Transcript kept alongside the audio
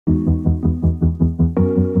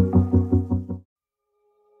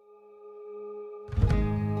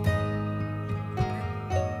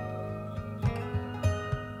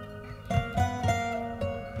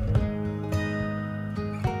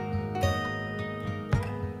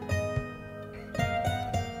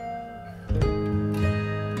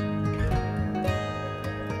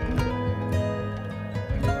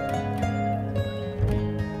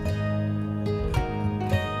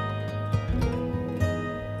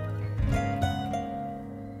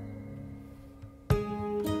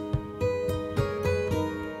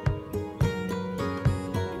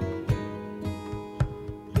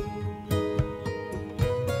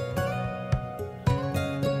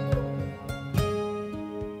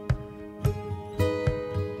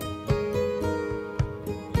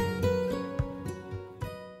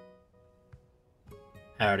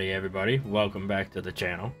Howdy everybody, welcome back to the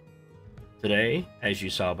channel. Today, as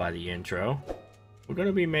you saw by the intro, we're going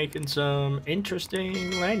to be making some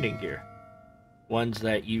interesting landing gear. Ones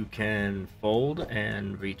that you can fold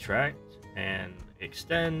and retract and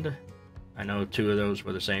extend. I know two of those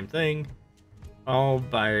were the same thing, all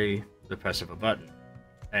by the press of a button.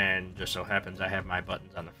 And just so happens I have my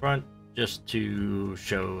buttons on the front just to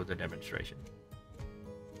show the demonstration.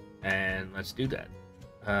 And let's do that.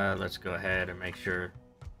 Let's go ahead and make sure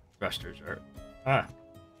thrusters are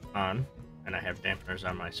on, and I have dampeners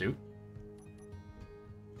on my suit.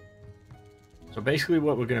 So basically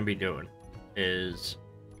what we're going to be doing is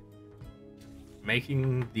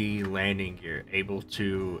making the landing gear able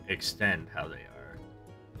to extend how they are.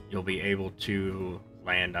 You'll be able to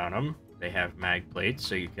land on them. They have mag plates,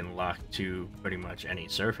 so you can lock to pretty much any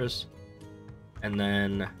surface. And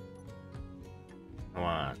then I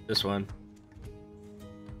want this one.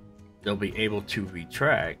 They'll be able to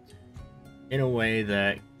retract in a way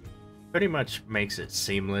that pretty much makes it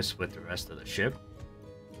seamless with the rest of the ship.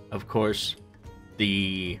 Of course,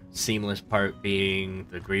 the seamless part being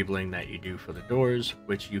the greebling that you do for the doors,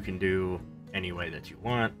 which you can do any way that you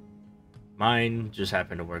want. Mine just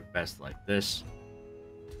happened to work best like this.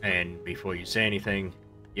 And before you say anything,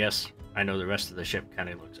 yes, I know the rest of the ship kind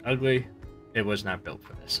of looks ugly. It was not built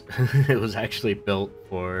for this. It was actually built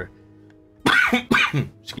for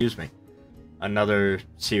excuse me, another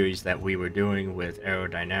series that we were doing with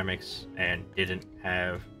aerodynamics and didn't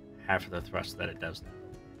have half of the thrust that it does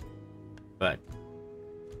now. But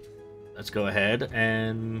let's go ahead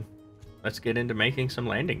and let's get into making some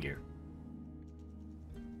landing gear.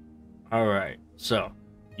 Alright, so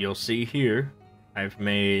you'll see here I've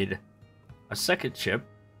made a second ship,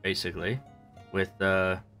 basically, with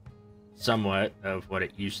somewhat of what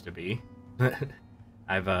it used to be.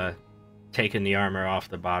 I've taken the armor off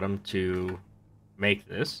the bottom to make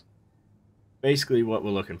this. Basically what we're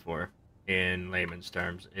looking for in layman's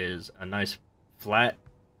terms is a nice flat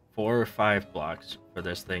 4 or 5 blocks for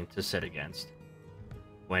this thing to sit against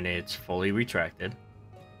when it's fully retracted,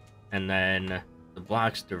 and then the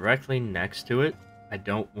blocks directly next to it, I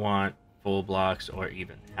don't want full blocks or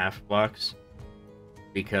even half blocks,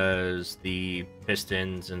 because the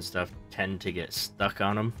pistons and stuff tend to get stuck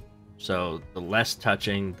on them. So the less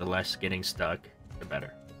touching, the less getting stuck, the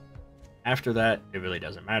better. After that, it really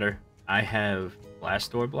doesn't matter. I have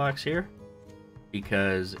blast door blocks here,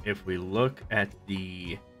 because if we look at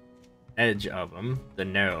the edge of them, the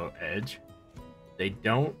narrow edge, they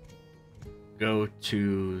don't go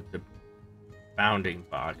to the bounding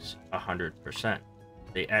box 100%.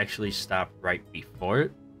 They actually stop right before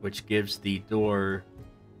it, which gives the door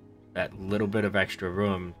that little bit of extra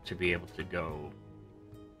room to be able to go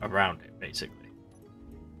around it, basically.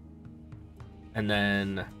 And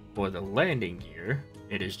then for the landing gear,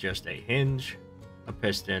 it is just a hinge, a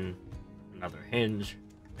piston, another hinge,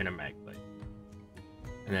 and a mag plate.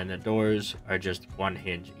 And then the doors are just one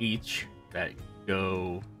hinge each that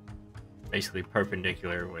go basically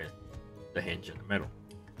perpendicular with the hinge in the middle.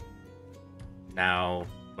 Now,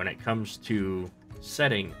 when it comes to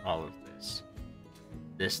setting all of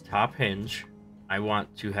this top hinge, I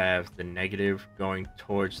want to have the negative going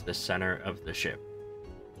towards the center of the ship.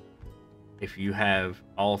 If you have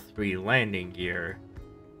all 3 landing gear,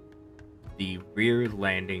 the rear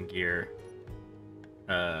landing gear,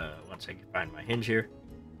 once I can find my hinge here,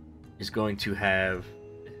 is going to have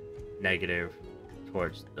negative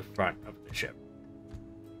towards the front of the ship.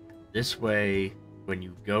 This way, when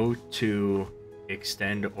you go to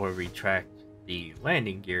extend or retract the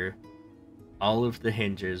landing gear, all of the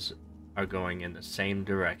hinges are going in the same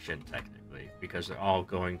direction technically, because they're all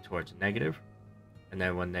going towards negative, and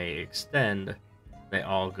then when they extend, they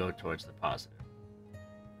all go towards the positive.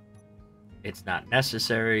 It's not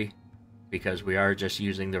necessary, because we are just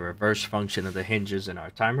using the reverse function of the hinges in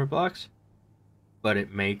our timer blocks, but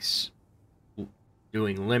it makes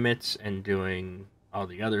doing limits and doing all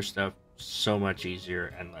the other stuff so much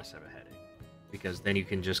easier and less of a headache, because then you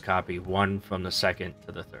can just copy one from the second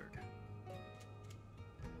to the third.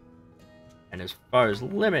 And as far as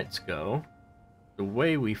limits go, the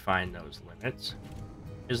way we find those limits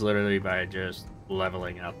is literally by just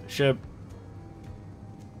leveling out the ship.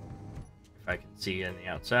 If I can see on the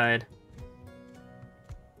outside,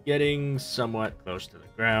 getting somewhat close to the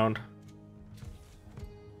ground,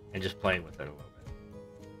 and just playing with it a little bit.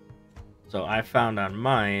 So I found on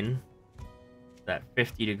mine that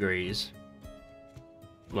 50 degrees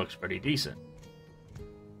looks pretty decent.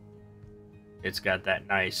 It's got that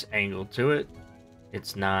nice angle to it.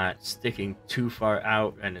 It's not sticking too far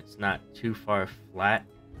out, and it's not too far flat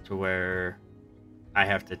to where I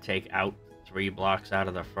have to take out 3 blocks out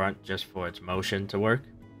of the front just for its motion to work.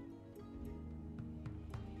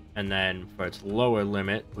 And then for its lower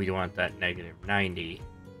limit, we want that -90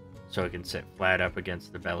 so it can sit flat up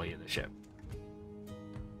against the belly of the ship.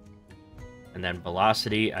 And then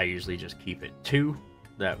velocity, I usually just keep it 2.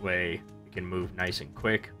 That way it can move nice and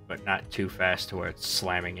quick, but not too fast to where it's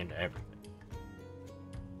slamming into everything.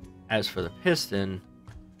 As for the piston,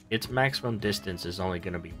 its maximum distance is only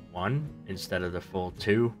going to be 1 instead of the full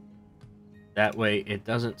 2. That way it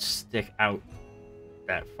doesn't stick out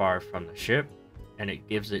that far from the ship, and it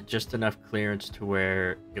gives it just enough clearance to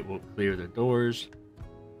where it will clear the doors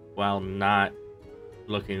while not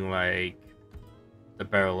looking like the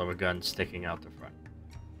barrel of a gun sticking out the front.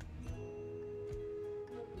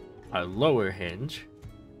 Our lower hinge,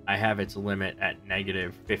 I have its limit at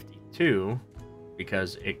 -52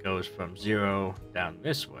 because it goes from 0 down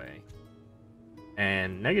this way.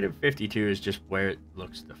 And -52 is just where it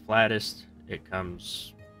looks the flattest. It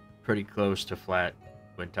comes pretty close to flat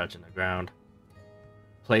when touching the ground.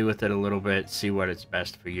 Play with it a little bit, see what is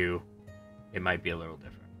best for you. It might be a little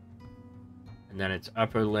different. And then its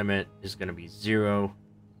upper limit is going to be 0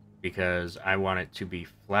 because I want it to be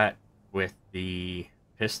flat with the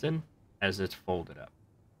piston as it's folded up.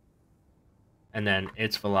 And then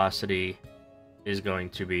its velocity is going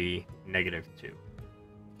to be -2.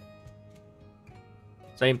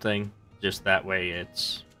 Same thing, just that way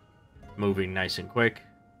it's moving nice and quick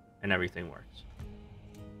and everything works.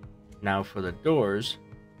 Now for the doors,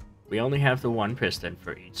 we only have the 1 piston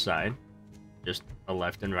for each side, just a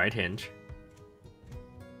left and right hinge.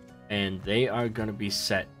 And they are going to be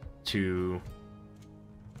set to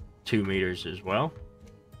 2 meters as well.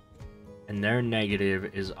 And their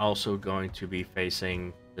negative is also going to be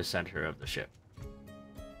facing the center of the ship.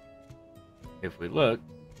 If we look,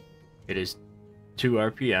 it is 2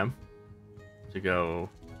 RPM to go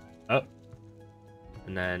up,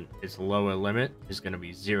 and then its lower limit is going to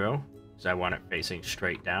be 0 because I want it facing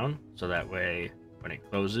straight down, so that way when it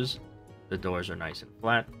closes the doors are nice and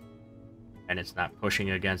flat and it's not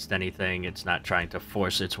pushing against anything, it's not trying to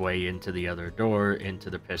force its way into the other door, into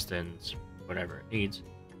the pistons, whatever it needs.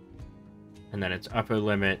 And then its upper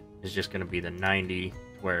limit is just going to be the 90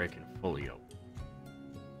 where it can fully open.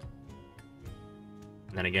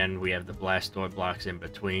 And then again, we have the blast door blocks in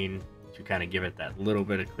between to kind of give it that little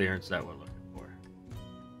bit of clearance that we're looking for.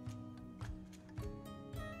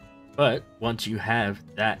 But once you have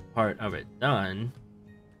that part of it done,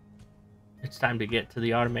 it's time to get to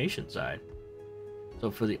the automation side.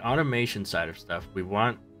 So for the automation side of stuff, we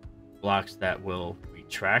want blocks that will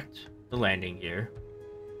retract the landing gear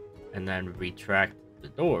and then retract the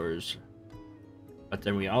doors. But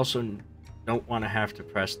then we also don't want to have to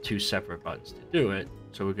press 2 separate buttons to do it,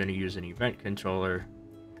 so we're going to use an event controller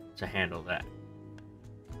to handle that.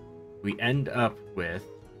 We end up with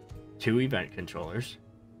 2 event controllers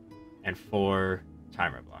and 4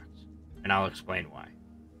 timer blocks, and I'll explain why.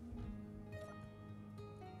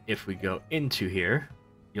 If we go into here,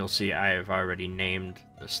 you'll see I have already named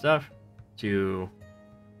the stuff to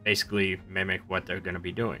basically mimic what they're going to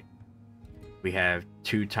be doing. We have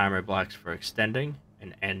 2 timer blocks for extending,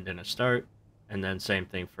 an end and a start, and then same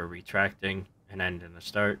thing for retracting, an end and a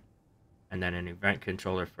start, and then an event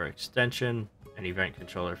controller for extension, an event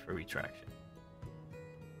controller for retraction.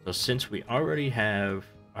 So since we already have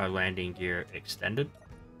our landing gear extended,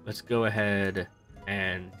 let's go ahead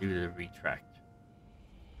and do the retract.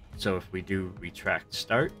 So if we do retract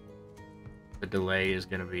start, the delay is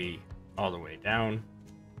going to be all the way down.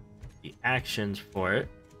 The actions for it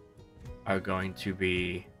are going to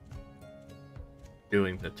be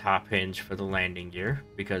doing the top hinge for the landing gear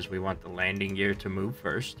because we want the landing gear to move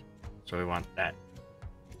first. So we want that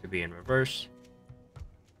to be in reverse,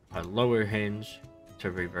 our lower hinge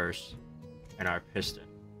to reverse, and our piston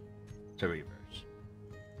to reverse.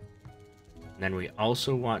 And then we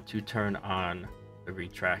also want to turn on the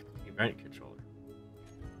retract event controller.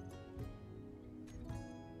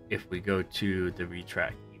 If we go to the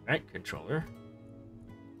retract event controller,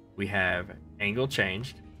 we have angle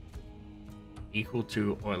changed equal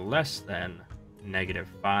to or less than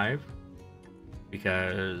 -5,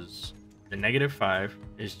 because the -5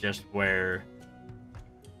 is just where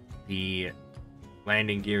the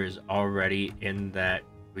landing gear is already in that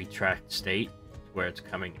retract state where it's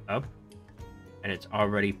coming up and it's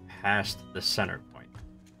already past the center point.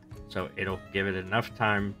 So it'll give it enough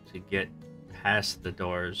time to get past the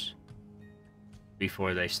doors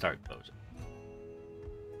before they start closing.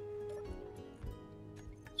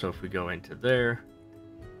 So if we go into there,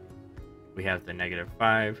 we have the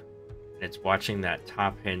 -5, and it's watching that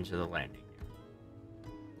top hinge of the landing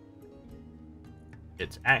gear.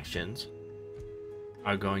 Its actions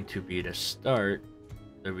are going to be to start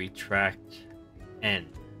the retract end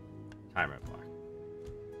timer block.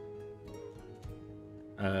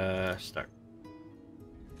 Start.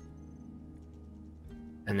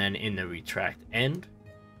 And then in the retract end,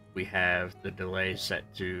 we have the delay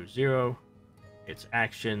set to 0. Its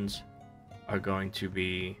actions are going to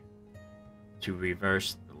be to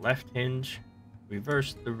reverse the left hinge,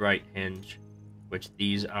 reverse the right hinge, which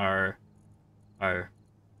these are our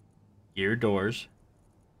gear doors,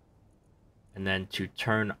 and then to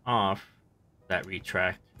turn off that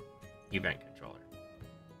retract event controller.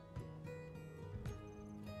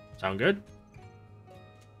 Sound good?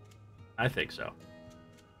 I think so.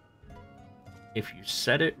 If you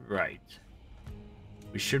set it right,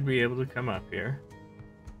 we should be able to come up here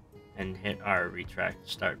and hit our retract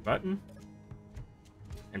start button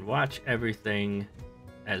and watch everything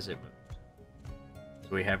as it moves.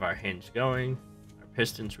 So we have our hinge going, our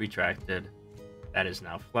pistons retracted, that is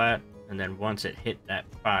now flat, and then once it hit that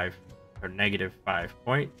 5 or -5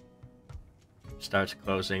 point, starts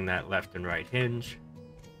closing that left and right hinge,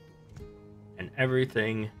 and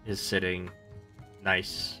everything is sitting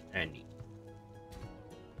nice and neat.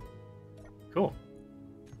 Cool.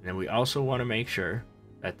 And then we also want to make sure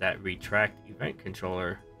that that retract event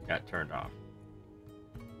controller got turned off.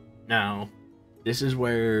 Now, this is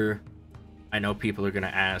where I know people are going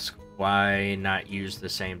to ask, why not use the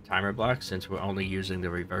same timer block since we're only using the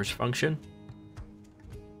reverse function?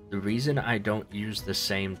 The reason I don't use the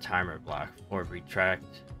same timer block for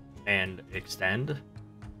retract and extend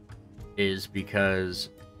is because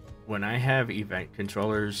when I have event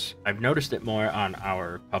controllers, I've noticed it more on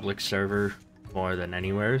our public server more than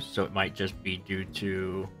anywhere, so it might just be due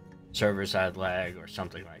to server-side lag or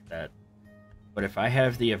something like that. But if I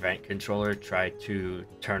have the event controller try to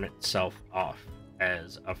turn itself off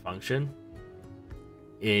as a function,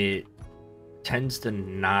 it tends to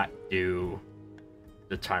not do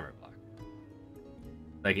the timer block.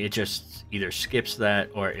 Like, it just either skips that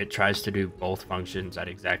or it tries to do both functions at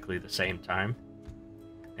exactly the same time,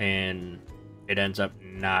 and it ends up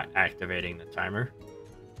not activating the timer.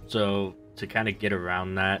 So to kind of get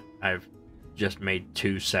around that, I've just made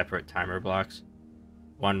 2 separate timer blocks,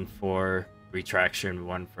 one for retraction,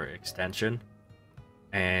 one for extension,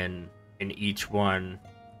 and in each one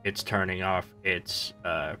it's turning off its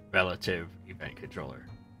relative event controller.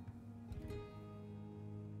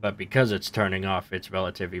 But because it's turning off its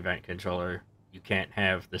relative event controller, you can't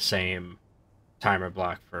have the same timer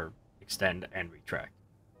block for extend and retract.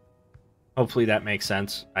 Hopefully that makes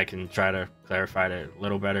sense. I can try to clarify it a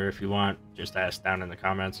little better if you want. Just ask down in the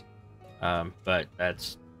comments. But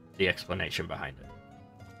that's the explanation behind it.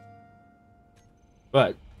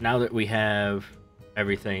 But now that we have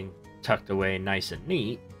everything tucked away nice and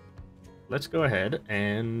neat, let's go ahead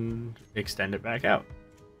and extend it back out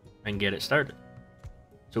and get it started.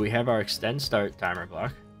 So we have our extend start timer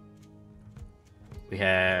block. We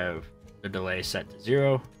have the delay set to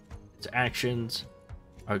 0. Its actions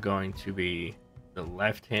are going to be the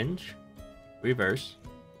left hinge, reverse,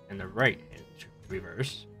 and the right hinge,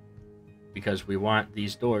 reverse, because we want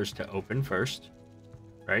these doors to open first,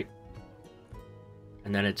 right?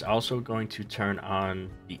 And then it's also going to turn on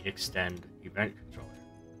the extend event controller.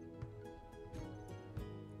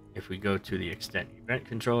 If we go to the extend event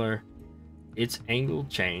controller, its angle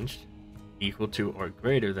changed equal to or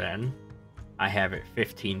greater than, I have it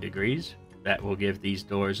 15 degrees. That will give these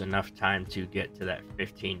doors enough time to get to that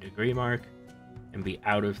 15-degree mark and be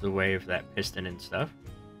out of the way of that piston and stuff.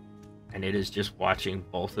 And it is just watching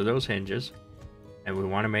both of those hinges, and we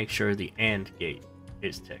want to make sure the AND gate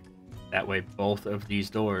is ticked. That way both of these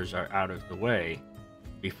doors are out of the way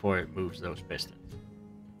before it moves those pistons.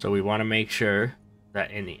 So we want to make sure that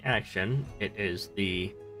in the action it is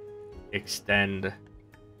the extend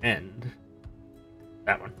end,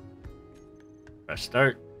 that one. Press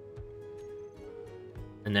start.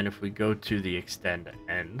 And then if we go to the extend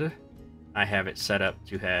end, I have it set up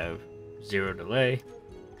to have 0 delay.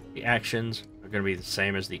 The actions are going to be the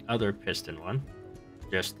same as the other piston one,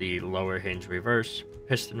 just the lower hinge reverse,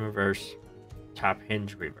 piston reverse, top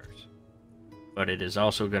hinge reverse. But it is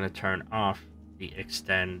also going to turn off the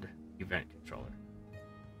extend event controller.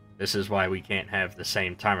 This is why we can't have the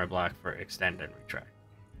same timer block for extend and retract.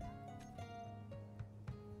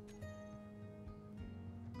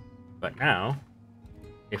 But now,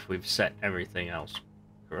 if we've set everything else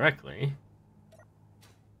correctly,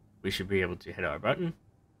 we should be able to hit our button,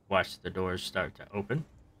 watch the doors start to open,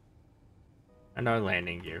 and our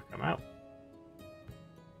landing gear come out.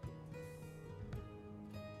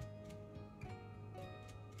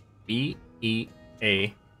 Beautiful.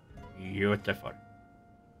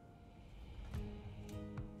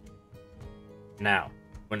 Now,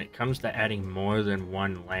 when it comes to adding more than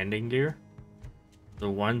one landing gear, the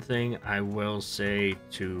one thing I will say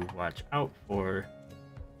to watch out for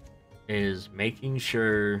is making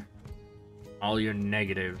sure all your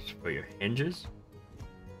negatives for your hinges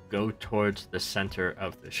go towards the center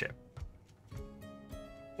of the ship.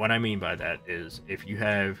 What I mean by that is if you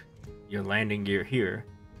have your landing gear here,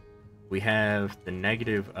 we have the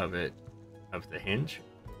negative of it, of the hinge,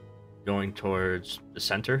 going towards the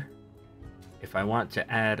center. If I want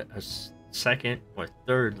to add a second or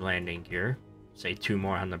third landing gear, say 2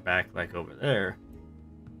 more on the back like over there,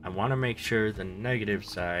 I want to make sure the negative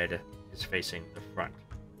side is facing the front.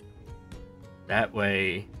 That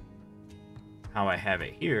way, how I have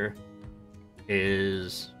it here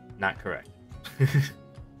is not correct.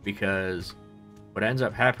 Because what ends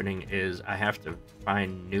up happening is I have to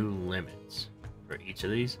find new limits for each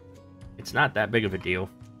of these. It's not that big of a deal,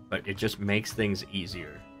 but it just makes things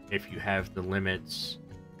easier if you have the limits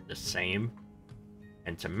the same.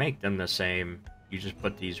 And to make them the same, you just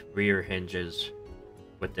put these rear hinges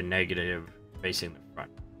with the negative facing the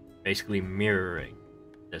front, basically mirroring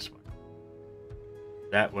this one.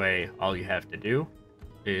 That way, all you have to do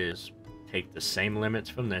is take the same limits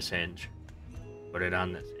from this hinge, put it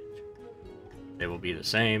on this hinge. They will be the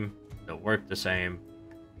same, they'll work the same,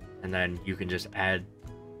 and then you can just add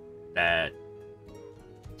that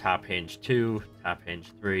top hinge 2, top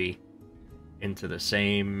hinge 3 into the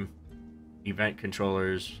same event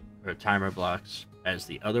controllers or timer blocks as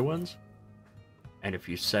the other ones. And if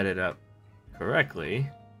you set it up correctly,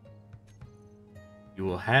 you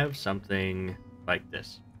will have something like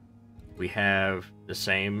this. We have the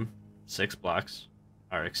same 6 blocks,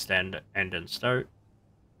 our extend, end, and start,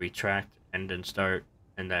 retract, end, and start,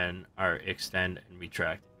 and then our extend and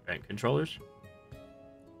retract event controllers.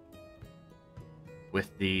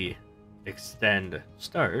 With the extend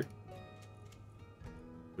start,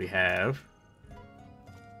 we have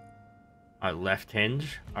our left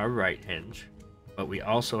hinge, our right hinge, but we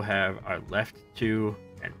also have our left 2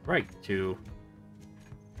 and right 2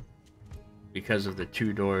 because of the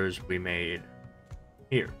 2 doors we made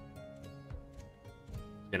here.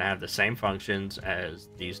 It's gonna have the same functions as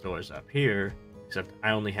these doors up here, except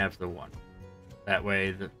I only have the 1. That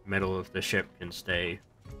way the middle of the ship can stay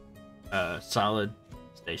solid,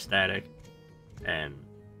 stay static, and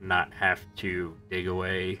not have to dig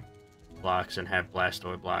away blocks and have blast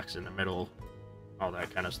door blocks in the middle, all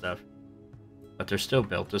that kind of stuff. But they're still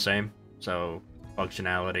built the same, so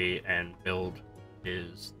functionality and build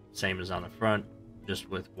is same as on the front, just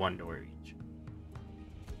with 1 door each.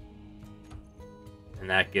 And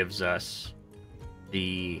that gives us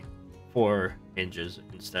the 4 hinges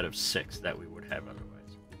instead of 6 that we would have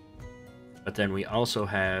otherwise. But then we also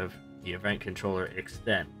have the event controller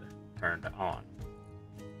extend turned on.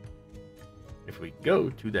 If we go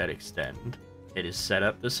to that extend, it is set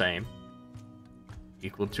up the same,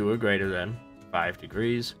 equal to or greater than 5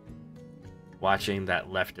 degrees, watching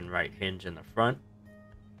that left and right hinge in the front.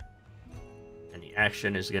 And the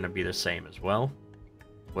action is going to be the same as well,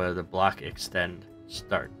 where the block extend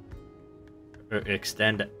start, or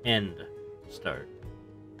extend end start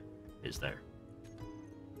is there.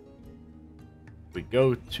 We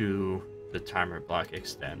go to the timer block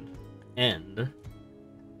extend end,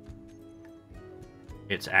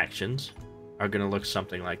 its actions are going to look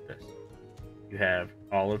something like this. You have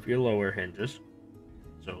all of your lower hinges,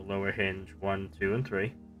 so lower hinge 1, 2, and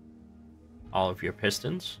 3, all of your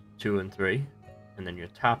pistons 2 and 3, and then your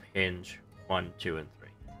top hinge 1, 2, and 3.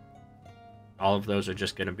 All of those are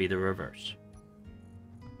just going to be the reverse.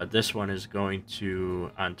 But this one is going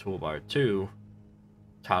to, on toolbar 2,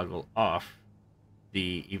 toggle off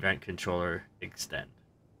the event controller extend.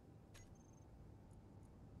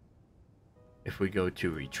 If we go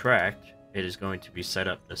to retract, it is going to be set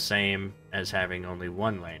up the same as having only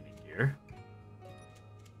 1 landing gear,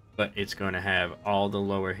 but it's going to have all the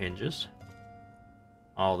lower hinges,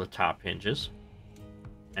 all the top hinges,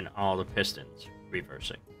 and all the pistons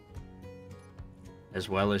reversing, as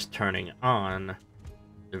well as turning on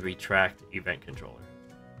the retract event controller.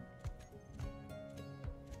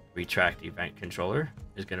 Retract event controller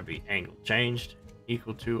is going to be angle changed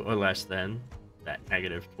equal to or less than that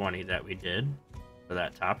 -20 that we did for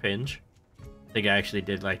that top hinge. I think I actually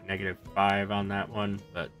did like -5 on that one,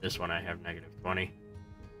 but this one I have -20.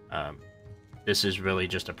 This is really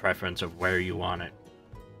just a preference of where you want it,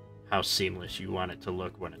 how seamless you want it to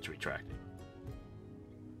look when it's retracting.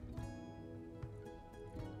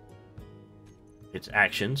 Its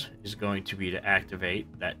actions is going to be to activate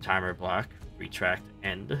that timer block, retract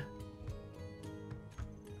end.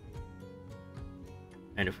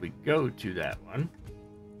 And if we go to that one,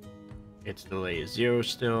 its delay is 0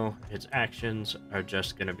 still. Its actions are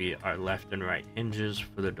just going to be our left and right hinges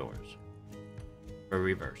for the doors, for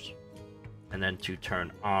reverse. And then to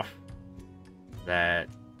turn off that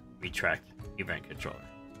retract event controller.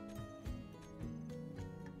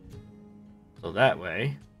 So that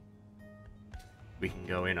way, we can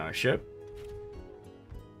go in our ship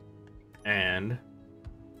and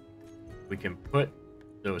we can put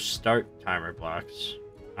those start timer blocks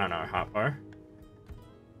on our hotbar.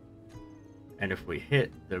 And if we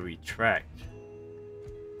hit the retract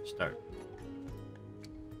start,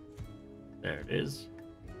 there it is.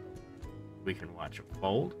 We can watch it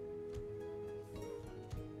fold.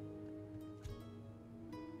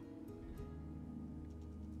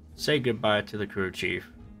 Say goodbye to the crew chief.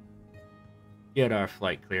 Get our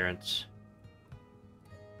flight clearance.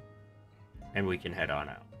 And we can head on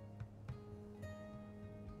out.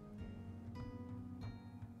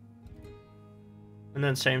 And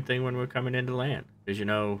then same thing when we're coming into land. Because, you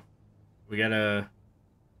know, we gotta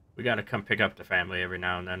come pick up the family every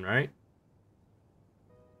now and then, right?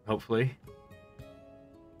 Hopefully.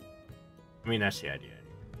 I mean, that's the idea.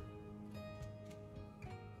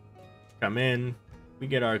 Come in, we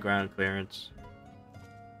get our ground clearance.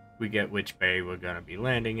 We get which bay we're gonna be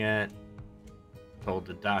landing at. Told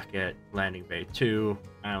the dock at landing bay 2.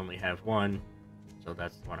 I only have 1, so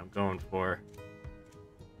that's the one I'm going for.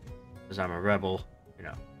 Because I'm a rebel, you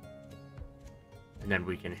know. And then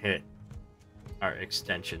we can hit our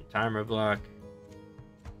extension timer block.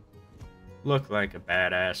 Look like a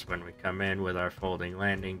badass when we come in with our folding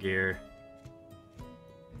landing gear.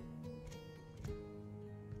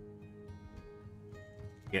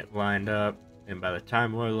 Get lined up, and by the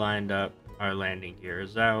time we're lined up, our landing gear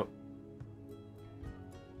is out.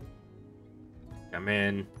 Come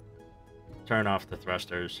in, turn off the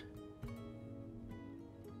thrusters,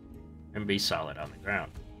 and be solid on the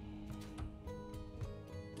ground.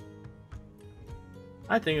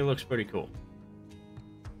 I think it looks pretty cool.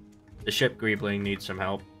 The ship greebling needs some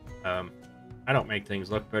help. I don't make things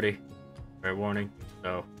look pretty, fair warning,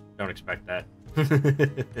 so don't expect that.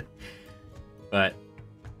 But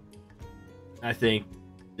I think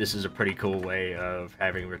this is a pretty cool way of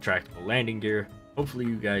having retractable landing gear. Hopefully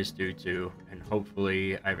you guys do too, and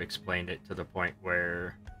hopefully I've explained it to the point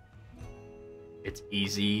where it's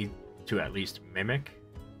easy to at least mimic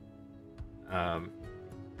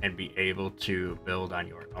and be able to build on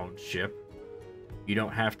your own ship. You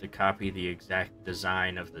don't have to copy the exact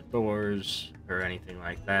design of the doors or anything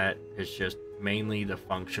like that. It's just mainly the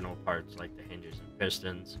functional parts like the hinges and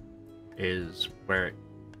pistons is where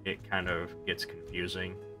it kind of gets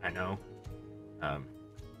confusing, I know.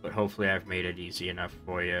 But hopefully I've made it easy enough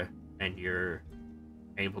for you and you're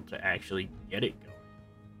able to actually get it going.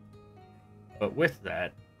 But with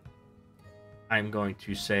that, I'm going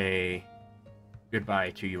to say goodbye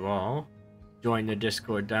to you all. Join the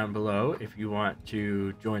Discord down below if you want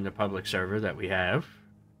to join the public server that we have.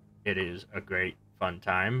 It is a great fun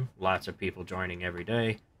time. Lots of people joining every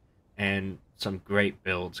day and some great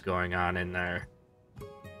builds going on in there.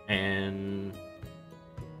 And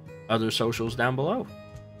other socials down below.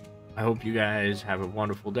 I hope you guys have a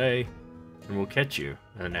wonderful day, and we'll catch you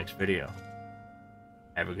in the next video.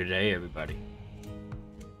 Have a good day, everybody.